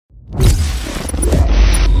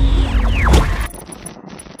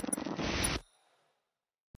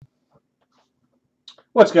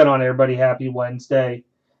What's going on, everybody? Happy Wednesday.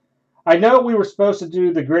 I know we were supposed to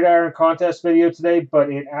do the Gridiron contest video today, but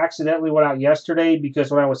it accidentally went out yesterday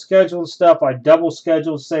because when I was scheduling stuff, I double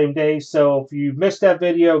scheduled the same day. So if you missed that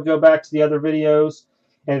video, go back to the other videos,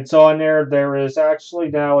 and it's on there. There is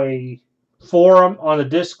actually now a forum on the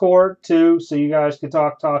Discord, too, so you guys can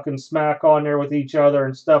talking smack on there with each other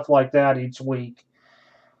and stuff like that each week.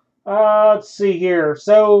 Let's see here.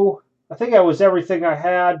 So I think that was everything I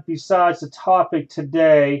had besides the topic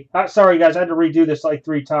today. Sorry, guys, I had to redo this like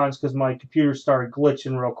 3 times because my computer started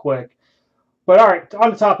glitching real quick. But all right,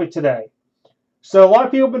 on the topic today. So a lot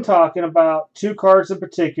of people have been talking about 2 cards in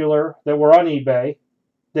particular that were on eBay.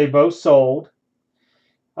 They both sold.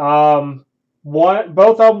 Both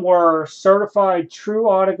of them were certified true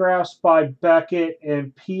autographs by Beckett,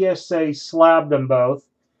 and PSA slabbed them both.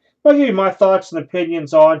 I'll give you my thoughts and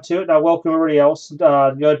opinions onto it, and I welcome everybody else.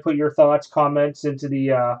 Go ahead and put your thoughts, comments into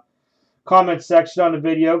the comment section on the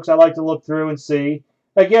video because I like to look through and see.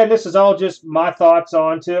 Again, this is all just my thoughts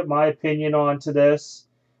onto it, my opinion onto this.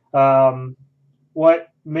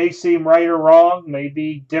 What may seem right or wrong may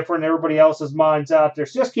be different in everybody else's minds out there.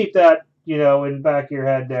 So just keep that, in the back of your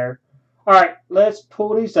head there. All right, let's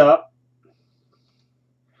pull these up.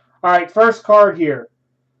 All right, first card here.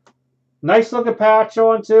 Nice looking patch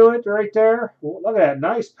onto it right there. Look at that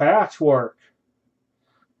nice patchwork.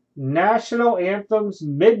 National Anthems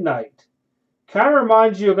Midnight. Kind of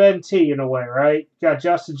reminds you of NT in a way, right? Got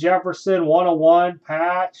Justin Jefferson 101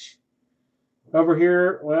 patch. Over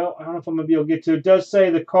here, well, I don't know if I'm going to be able to get to it. It does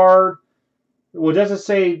say the card. Well, it doesn't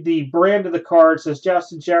say the brand of the card. It says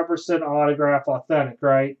Justin Jefferson autograph authentic,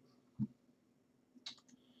 right?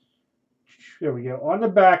 There we go. On the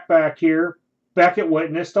back here, Beckett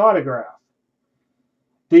witnessed autograph.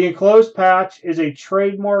 The enclosed patch is a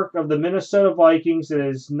trademark of the Minnesota Vikings that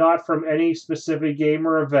is not from any specific game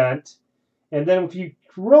or event. And then if you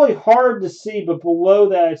really hard to see, but below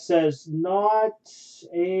that it says not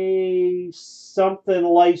a something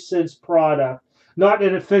licensed product. Not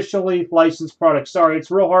an officially licensed product. Sorry,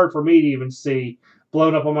 it's real hard for me to even see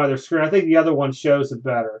blown up on my other screen. I think the other one shows it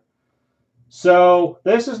better. So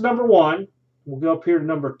this is number 1. We'll go up here to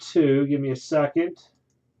number 2. Give me a second.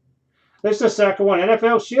 This is the second one.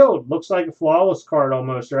 NFL Shield. Looks like a flawless card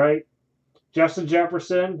almost, right? Justin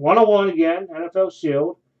Jefferson. 101 again. NFL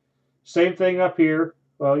Shield. Same thing up here.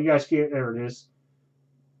 Well, you guys can't. There it is.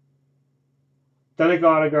 Authentic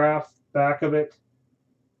autograph. Back of it.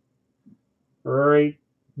 Right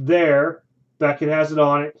there. Beckett has it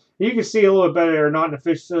on it. You can see a little bit better there. Not an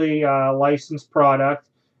officially licensed product.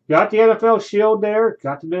 Got the NFL Shield there.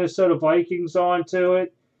 Got the Minnesota Vikings onto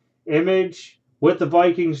it. Image with the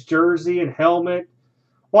Vikings jersey and helmet.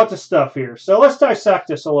 Lots of stuff here. So let's dissect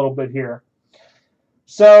this a little bit here.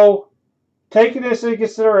 So taking this into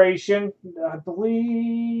consideration, I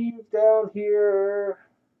believe down here,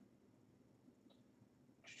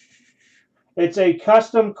 it's a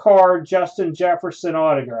custom card Justin Jefferson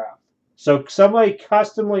autograph. So somebody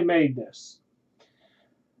customly made this.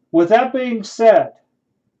 With that being said,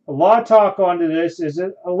 a lot of talk onto this. Is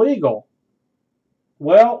it illegal?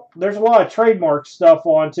 Well, there's a lot of trademark stuff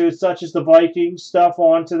onto it, such as the Vikings stuff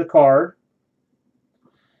onto the card.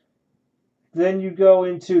 Then you go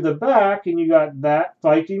into the back, and you got that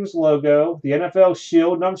Vikings logo, the NFL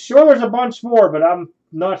Shield, and I'm sure there's a bunch more, but I'm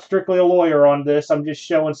not strictly a lawyer on this. I'm just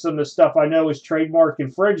showing some of the stuff I know is trademark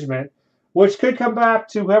infringement, which could come back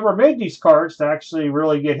to whoever made these cards to actually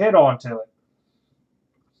really get hit onto it.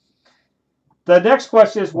 The next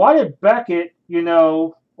question is, why did Beckett,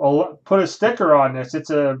 put a sticker on this?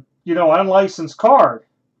 It's a, unlicensed card.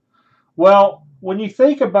 Well, when you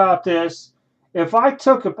think about this, if I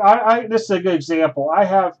took this is a good example. I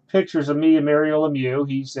have pictures of me and Mario Lemieux.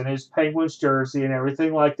 He's in his Penguins jersey and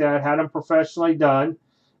everything like that. Had him professionally done.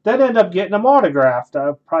 Then ended up getting him autographed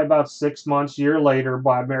probably about 6 months, year later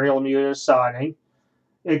by Mario Lemieux at a signing.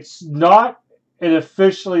 It's not an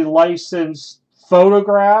officially licensed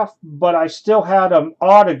photograph, but I still had him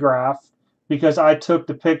autographed because I took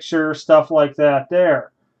the picture, stuff like that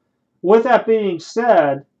there. With that being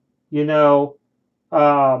said, they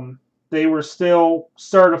were still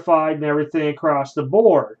certified and everything across the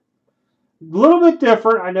board. A little bit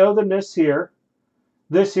different, I know, than this here.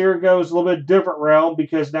 This here goes a little bit different realm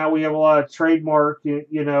because now we have a lot of trademark,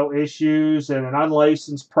 issues and an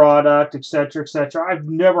unlicensed product, etc., etc. I've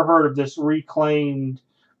never heard of this reclaimed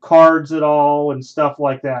cards at all and stuff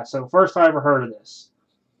like that. So first I ever heard of this.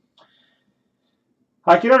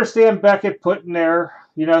 I can understand Beckett putting their,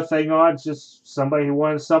 thing on. It's just somebody who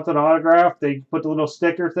wanted something autographed. They put the little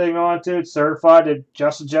sticker thing onto it, certified that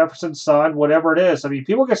Justin Jefferson signed, whatever it is. I mean,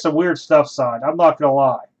 people get some weird stuff signed. I'm not going to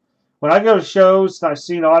lie. when I go to shows and I've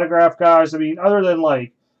seen autograph guys, I mean, other than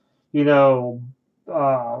like, you know,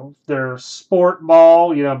 their sport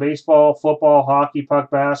ball, you know, baseball, football, hockey, puck,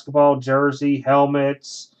 basketball, jersey,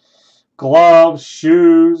 helmets, gloves,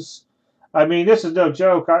 shoes. I mean, this is no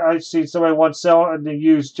joke. I seen somebody once selling the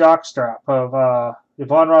used jockstrap of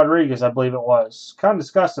Yvonne Rodriguez, I believe it was. Kind of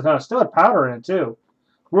disgusting, huh? Still had powder in it, too.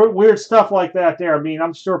 Weird stuff like that there. I mean,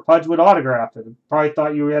 I'm sure Pudge would autograph it. Probably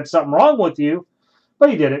thought you had something wrong with you, but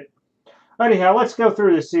he did it. Anyhow, let's go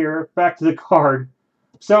through this here. Back to the card.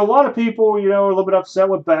 So a lot of people, you know, are a little bit upset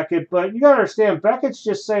with Beckett, but you got to understand, Beckett's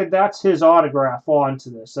just saying that's his autograph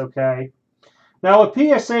onto this, okay? Now, with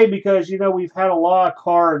PSA, because, you know, we've had a lot of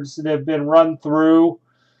cards that have been run through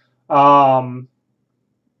that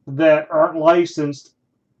aren't licensed,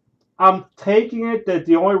 I'm taking it that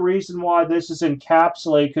the only reason why this is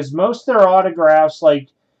encapsulated, because most of their autographs, like,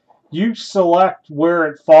 you select where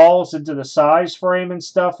it falls into the size frame and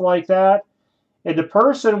stuff like that, and the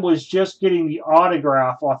person was just getting the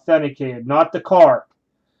autograph authenticated, not the card.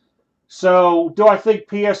 So, do I think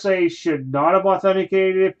PSA should not have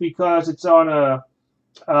authenticated it because it's on a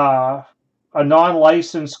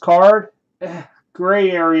non-licensed card? Gray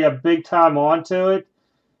area, big time onto it.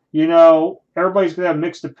 You know, everybody's going to have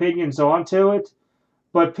mixed opinions onto it.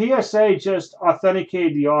 But PSA just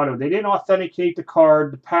authenticated the auto. They didn't authenticate the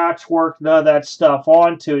card, the patchwork, none of that stuff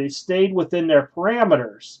onto it. It stayed within their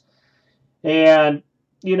parameters. And,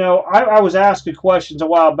 you know, I was asking questions a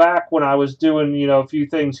while back when I was doing, you know, a few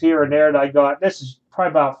things here and there that I got. This is probably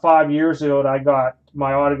about 5 years ago that I got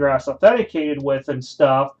my autographs authenticated with and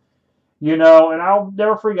stuff. You know, and I'll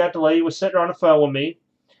never forget the lady was sitting on the phone with me.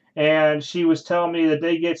 And she was telling me that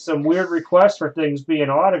they get some weird requests for things being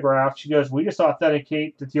autographed. She goes, we just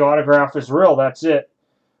authenticate that the autograph is real. That's it.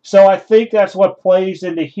 So I think that's what plays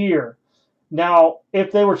into here. Now,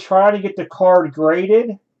 if they were trying to get the card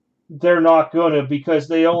graded, they're not going to because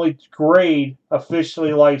they only grade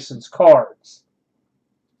officially licensed cards.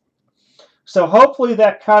 So hopefully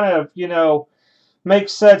that kind of, you know,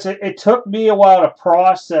 makes sense. It took me a while to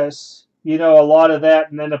process, you know, a lot of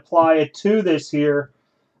that and then apply it to this here.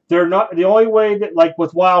 They're not the only way that, like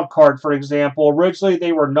with wild card, for example, originally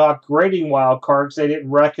they were not grading wild cards. They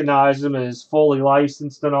didn't recognize them as fully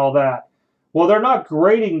licensed and all that. Well, they're not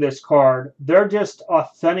grading this card. They're just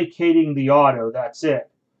authenticating the auto. That's it.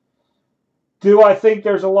 Do I think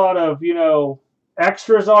there's a lot of, you know,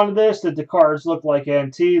 extras on this that the cards look like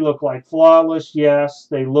NT, look like flawless? Yes,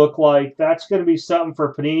 they look like. That's going to be something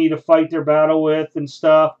for Panini to fight their battle with and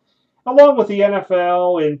stuff. Along with the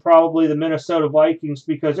NFL and probably the Minnesota Vikings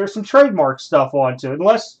because there's some trademark stuff onto it.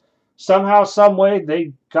 Unless somehow, some way,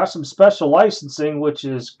 they got some special licensing, which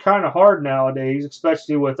is kind of hard nowadays,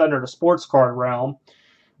 especially with under the sports card realm.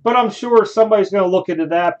 But I'm sure somebody's going to look into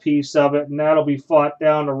that piece of it, and that'll be fought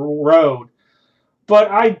down the road. But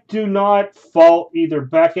I do not fault either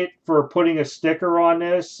Beckett for putting a sticker on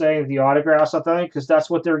this saying the autograph's authentic because that's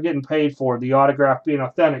what they're getting paid for, the autograph being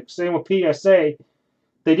authentic. Same with PSA.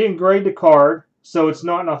 They didn't grade the card, so it's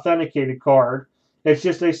not an authenticated card. It's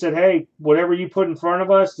just they said, hey, whatever you put in front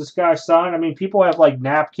of us, this guy signed. I mean, people have like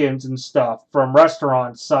napkins and stuff from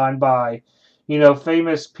restaurants signed by, you know,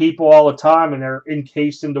 famous people all the time, and they're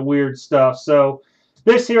encased into weird stuff. So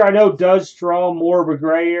this here I know does draw more of a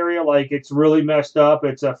gray area, like it's really messed up.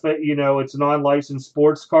 It's a, you know, it's a non-licensed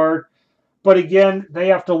sports card. But again, they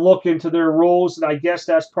have to look into their rules, and I guess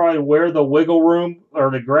that's probably where the wiggle room or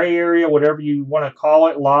the gray area, whatever you want to call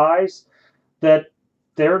it, lies. That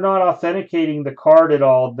they're not authenticating the card at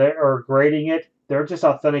all, or grading it. They're just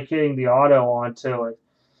authenticating the auto onto it.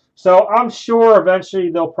 So I'm sure eventually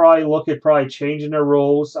they'll probably look at changing their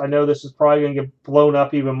rules. I know this is probably going to get blown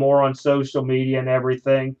up even more on social media and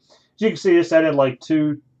everything. As you can see, this ended like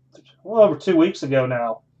over 2 weeks ago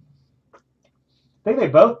now. I think they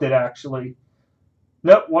both did, actually.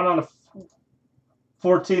 Nope, one on the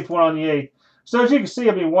 14th, one on the 8th. So as you can see,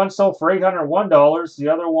 I mean, one sold for $801. The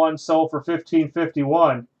other one sold for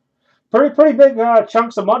 $1,551. Pretty big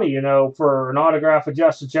chunks of money, you know, for an autograph of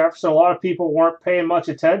Justin Jefferson. A lot of people weren't paying much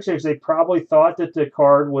attention because they probably thought that the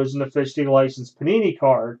card was an officially licensed Panini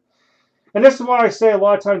card. And this is why I say a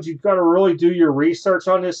lot of times you've got to really do your research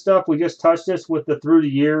on this stuff. We just touched this with the through the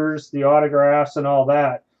years, the autographs, and all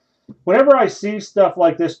that. Whenever I see stuff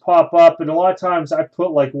like this pop up, and a lot of times I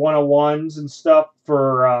put like 101s and stuff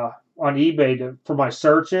for on eBay for my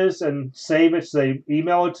searches and save it so they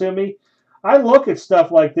email it to me. I look at stuff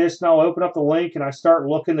like this and I'll open up the link and I start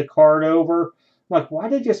looking the card over. I'm like, why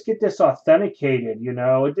did they just get this authenticated? You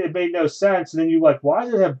know, it made no sense. And then you're like, why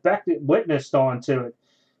does it have Beckett witnessed onto it?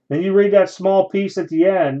 Then you read that small piece at the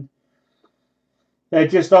end. it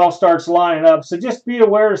just all starts lining up. So just be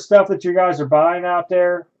aware of stuff that you guys are buying out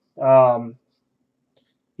there.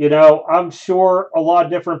 You know, I'm sure a lot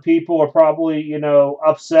of different people are probably, you know,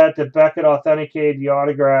 upset that Beckett authenticated the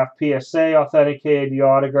autograph, PSA authenticated the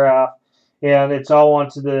autograph, and it's all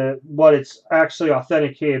onto the what it's actually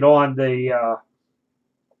authenticated on the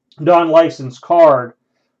non-licensed card,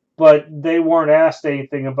 but they weren't asked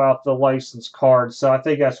anything about the licensed card, so I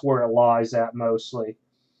think that's where it lies at mostly.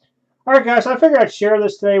 All right, guys, I figured I'd share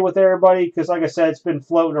this today with everybody because, like I said, it's been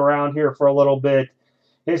floating around here for a little bit.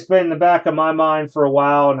 It's been in the back of my mind for a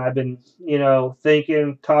while, and I've been, you know,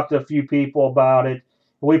 thinking, talked to a few people about it.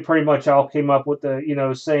 We pretty much all came up with the, you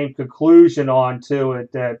know, same conclusion onto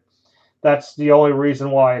it, that that's the only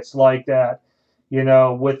reason why it's like that, you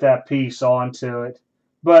know, with that piece onto it.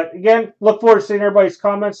 But again, look forward to seeing everybody's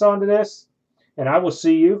comments onto this, and I will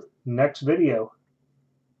see you next video.